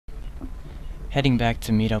heading back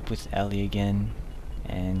to meet up with Ellie again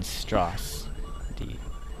and Strauss,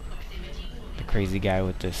 the crazy guy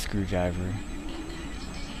with the screwdriver.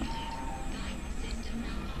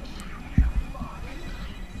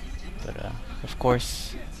 But of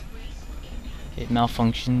course, it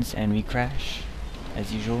malfunctions and we crash,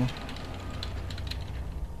 as usual.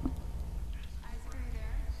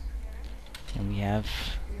 And we have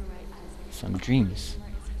some dreams.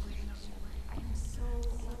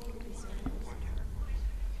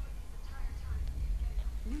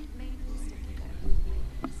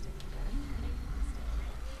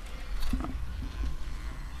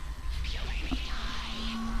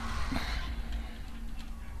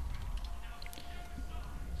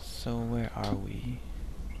 So where are we?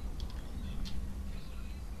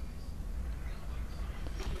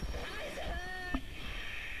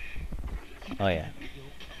 Oh yeah.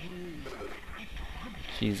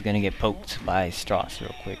 She's gonna get poked by Strauss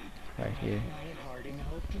real quick, right here.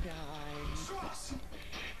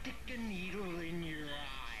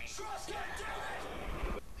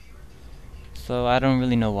 So I don't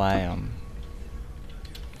really know why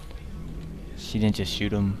she didn't just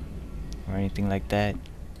shoot him or anything like that.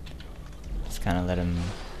 Just kind of let him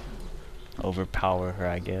overpower her,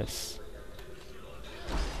 I guess.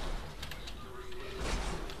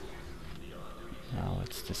 Now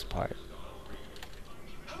what's this part?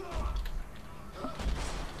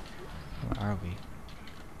 Where are we?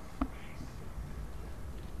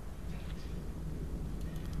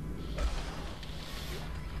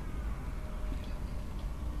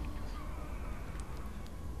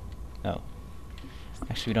 Oh.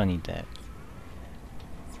 Actually, we don't need that.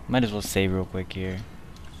 Might as well save real quick here.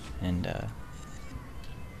 And,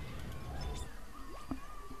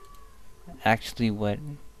 actually what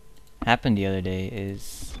happened the other day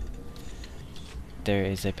is there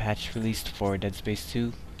is a patch released for Dead Space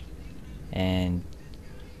 2 and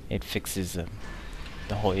it fixes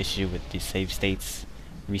the whole issue with the save states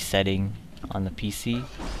resetting on the PC,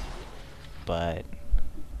 but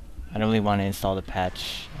I don't really want to install the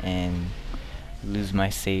patch and lose my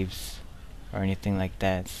saves or anything like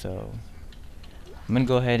that, so I'm gonna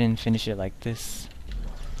go ahead and finish it like this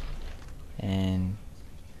and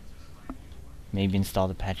maybe install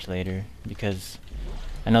the patch later, because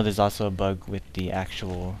I know there's also a bug with the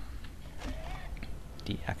actual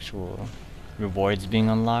rewards being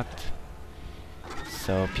unlocked.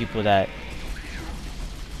 So people that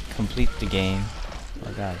complete the game,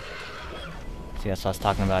 oh god, see, that's what I was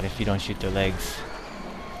talking about. If you don't shoot their legs,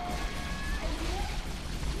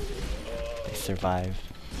 they survive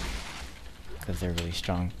because they're really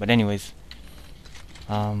strong. But anyways,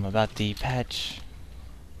 about the patch,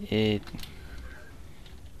 it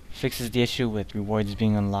fixes the issue with rewards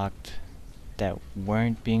being unlocked that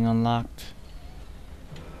weren't being unlocked,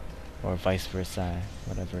 or vice versa,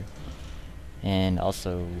 whatever. And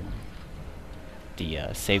also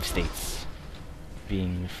the save states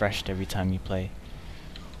being refreshed every time you play.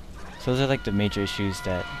 So those are like the major issues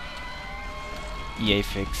that EA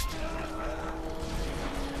fixed.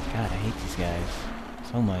 God, I hate these guys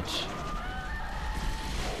so much.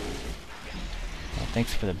 Well,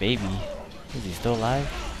 thanks for the baby. Is he still alive?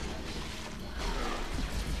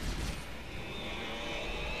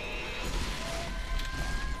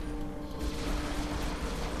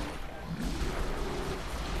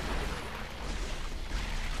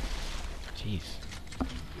 Jeez.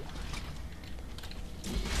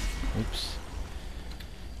 Oops.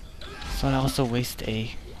 So I also waste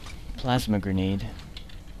a plasma grenade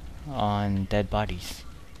on dead bodies,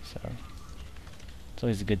 so it's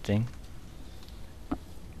always a good thing.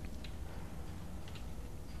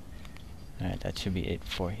 Alright, that should be it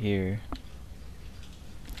for here.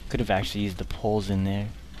 Could have actually used the poles in there,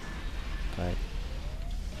 but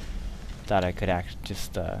thought I could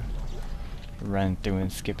just run through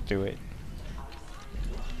and skip through it.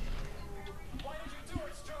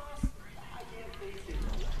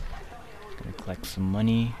 Gonna collect some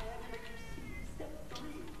money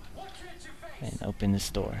and open this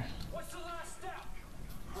door.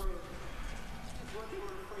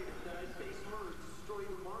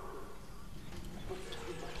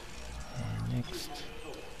 And next.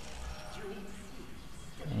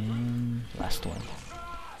 And last one.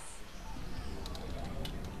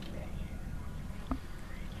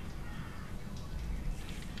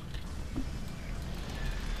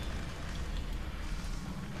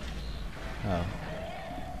 Oh.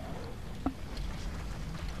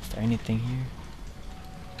 Is there anything here?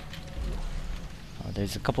 Oh,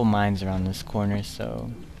 there's a couple mines around this corner,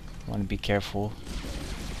 so I want to be careful.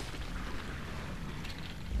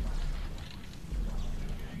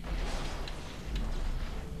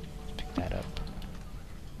 Pick that up.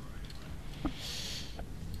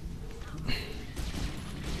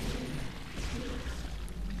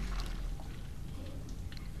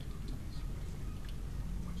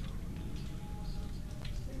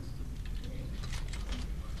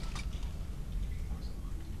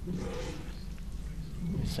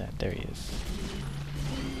 Where's that? There he is.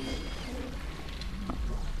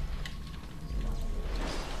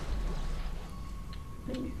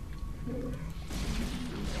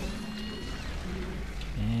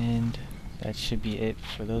 And that should be it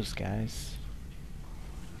for those guys.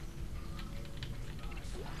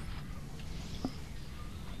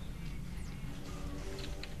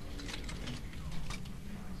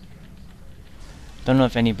 Don't know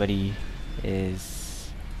if anybody is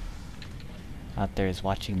out there is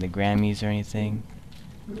watching the Grammys or anything,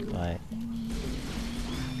 but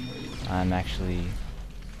I'm actually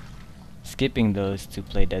skipping those to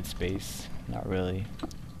play Dead Space. Not really.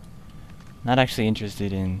 Not actually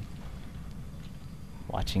interested in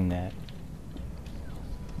watching that.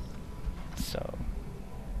 So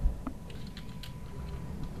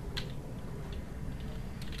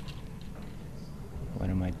what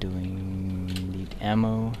am I doing? Need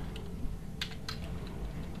ammo.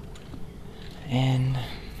 And that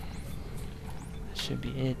should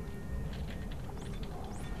be it.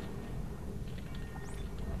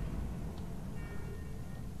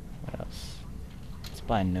 What else? Let's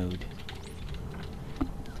buy a node.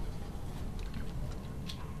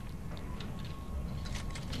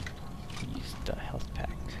 Use the health pack.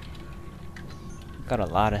 Got a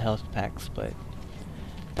lot of health packs, but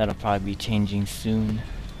that'll probably be changing soon.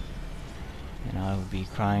 And I will be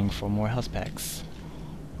crying for more health packs.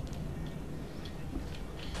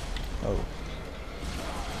 Oh.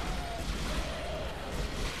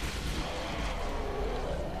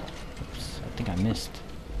 Oops, I think I missed.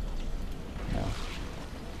 No.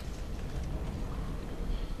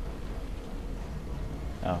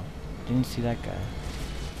 Oh, didn't see that guy.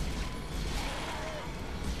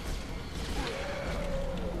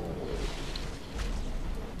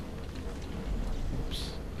 Oops.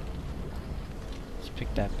 Let's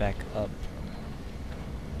pick that back up.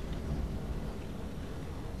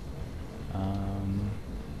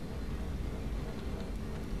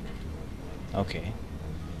 Okay.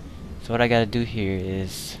 So what I gotta do here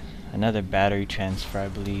is another battery transfer, I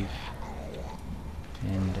believe.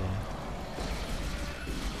 And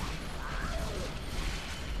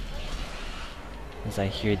as I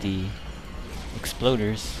hear the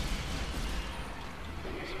exploders.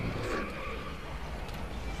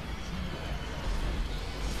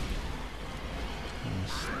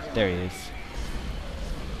 Yes, there he is.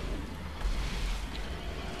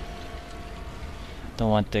 Don't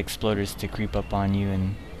want the exploders to creep up on you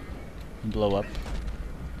and blow up,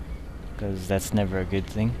 because that's never a good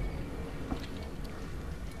thing.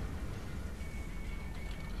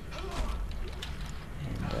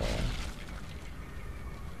 And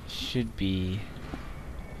should be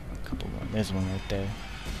a couple more. There's one right there.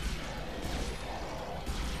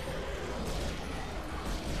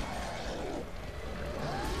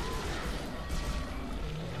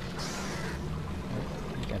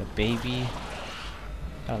 We got a baby.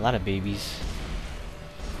 Got a lot of babies.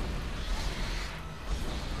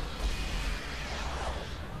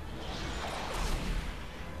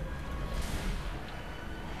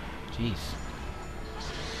 Jeez.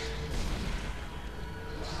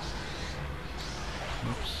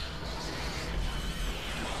 Oops.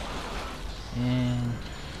 And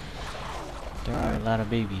there are a lot of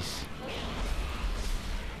babies.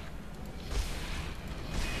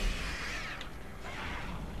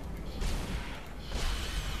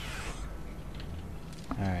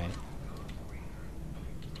 Alright.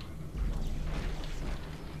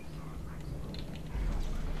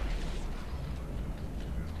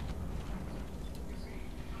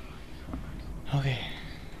 Okay.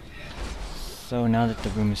 So now that the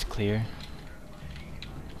room is clear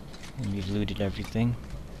and we've looted everything,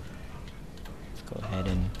 let's go ahead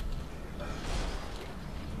and...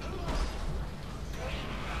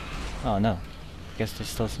 Oh no. Guess there's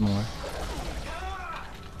still some more.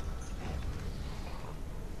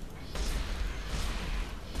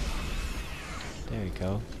 There we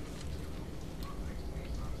go.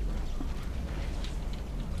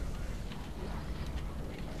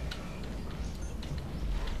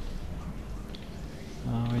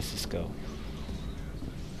 Where's this go?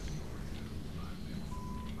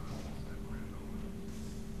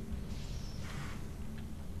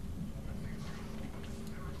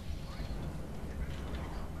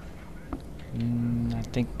 I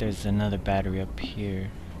think there's another battery up here.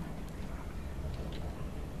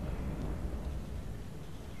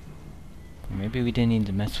 Maybe we didn't need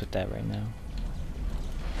to mess with that right now.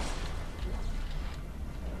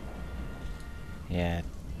 Yeah,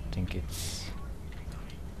 I think it's...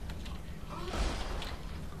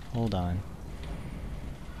 Hold on.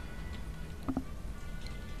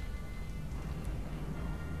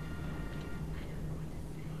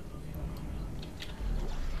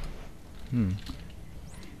 Need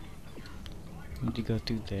to go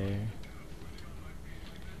through there.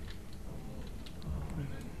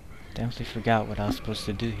 Definitely forgot what I was supposed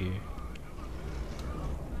to do here.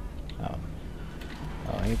 Oh.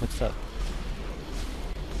 Oh, hey, what's up?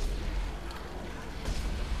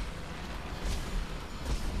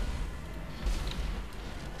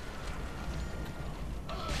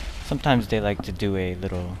 Sometimes they like to do a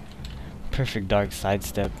little perfect dark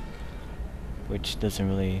sidestep, which doesn't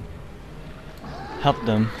really help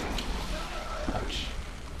them. Ouch.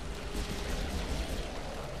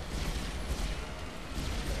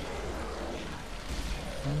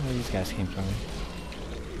 I don't know where these guys came from.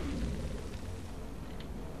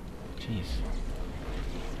 Jeez.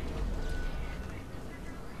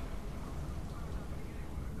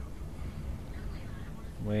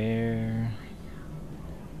 Where?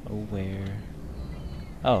 Oh, where?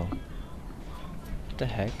 Oh. What the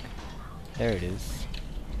heck? There it is.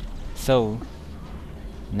 So,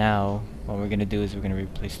 now, what we're gonna do is we're gonna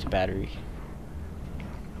replace the battery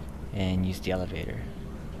and use the elevator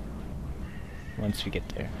once we get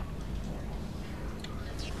there.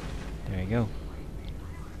 There we go.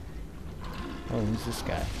 Oh, who's this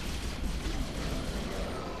guy?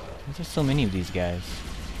 There's just so many of these guys.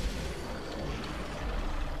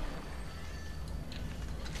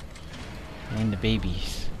 And the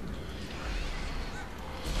babies.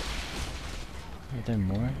 Are there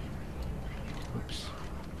more? Oops.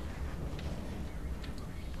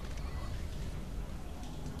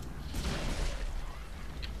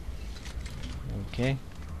 Okay.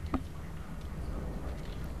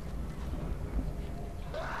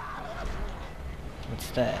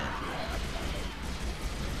 What's that? I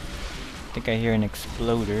think I hear an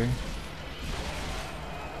exploder.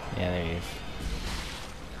 Yeah, there he is.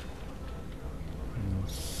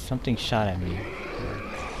 Something shot at me.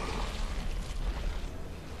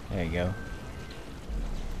 There you go.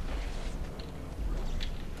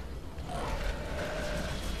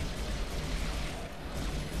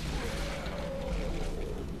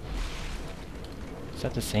 Is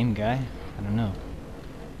that the same guy? I don't know.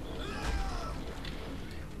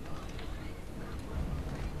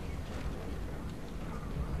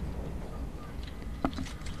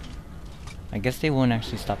 I guess they won't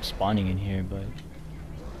actually stop spawning in here, but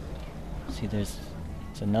see, there's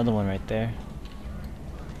another one right there.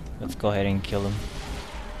 Let's go ahead and kill him.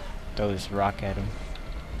 Throw this rock at him.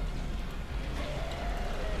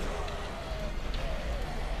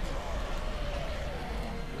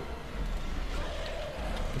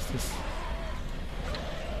 What's this?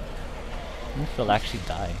 I wonder if he'll actually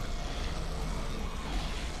die.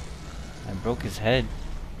 I broke his head.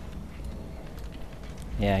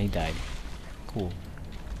 Yeah, he died. Cool.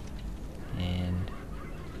 And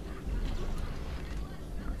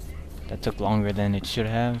that took longer than it should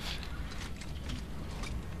have.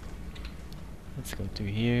 Let's go through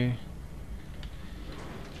here.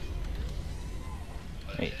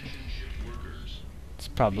 Wait. It's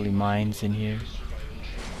probably mines in here.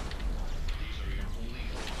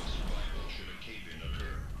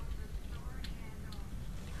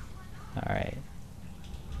 Alright.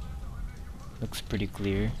 Looks pretty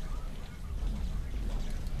clear.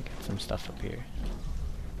 Got some stuff up here.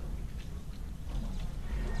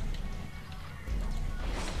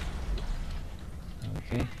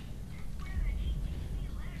 Okay.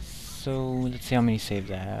 So let's see how many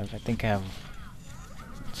saves I have. I think I have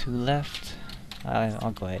 2 left.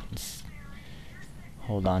 I'll go ahead and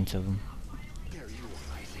hold on to them.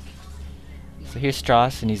 So here's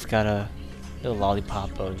Strauss, and he's got a little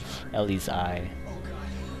lollipop of Ellie's eye.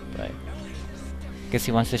 But I guess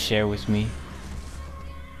he wants to share with me.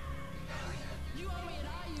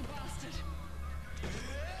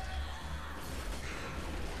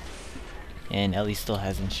 And Ellie still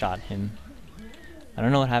hasn't shot him. I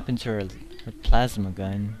don't know what happened to her plasma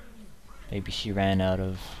gun. Maybe she ran out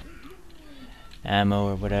of ammo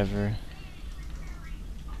or whatever.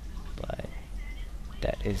 But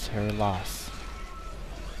that is her loss.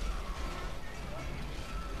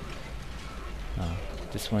 Oh,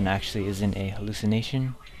 this one actually isn't a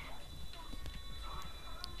hallucination.